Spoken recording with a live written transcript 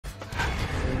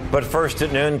But first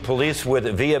at noon, police with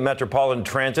VIA Metropolitan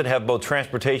Transit have both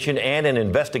transportation and an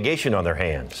investigation on their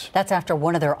hands. That's after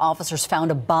one of their officers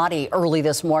found a body early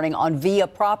this morning on VIA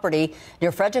property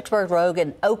near Fredericksburg Road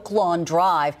and Oak Lawn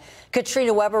Drive.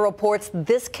 Katrina Weber reports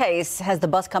this case has the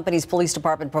bus company's police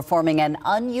department performing an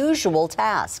unusual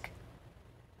task.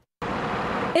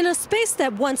 In a space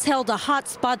that once held a hot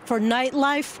spot for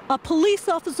nightlife, a police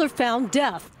officer found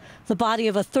death. The body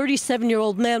of a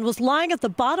 37-year-old man was lying at the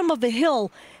bottom of a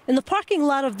hill in the parking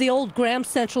lot of the old Graham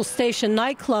Central Station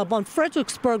nightclub on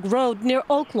Fredericksburg Road near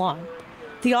Oak Lawn.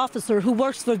 The officer, who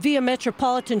works for VIA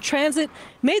Metropolitan Transit,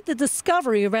 made the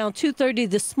discovery around 2:30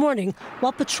 this morning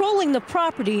while patrolling the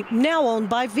property now owned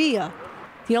by VIA.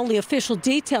 The only official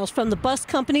details from the bus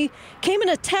company came in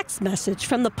a text message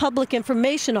from the public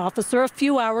information officer a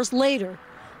few hours later.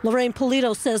 Lorraine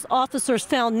Polito says officers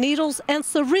found needles and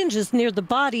syringes near the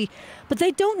body, but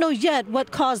they don't know yet what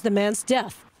caused the man's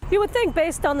death. You would think,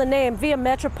 based on the name VIA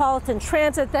Metropolitan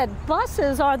Transit, that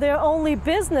buses are their only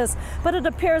business, but it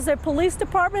appears their police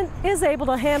department is able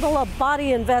to handle a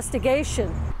body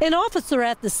investigation. An officer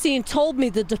at the scene told me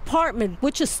the department,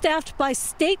 which is staffed by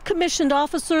state-commissioned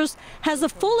officers, has a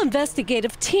full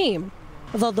investigative team.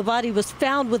 Although the body was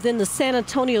found within the San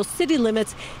Antonio city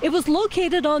limits, it was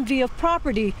located on VIA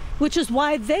property, which is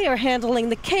why they are handling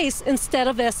the case instead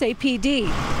of SAPD.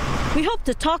 We hope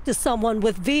to talk to someone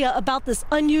with VIA about this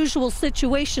unusual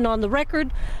situation on the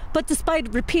record, but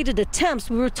despite repeated attempts,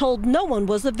 we were told no one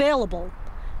was available.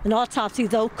 An autopsy,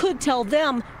 though, could tell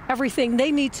them everything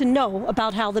they need to know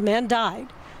about how the man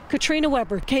died. Katrina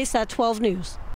Weber, KSAT 12 News.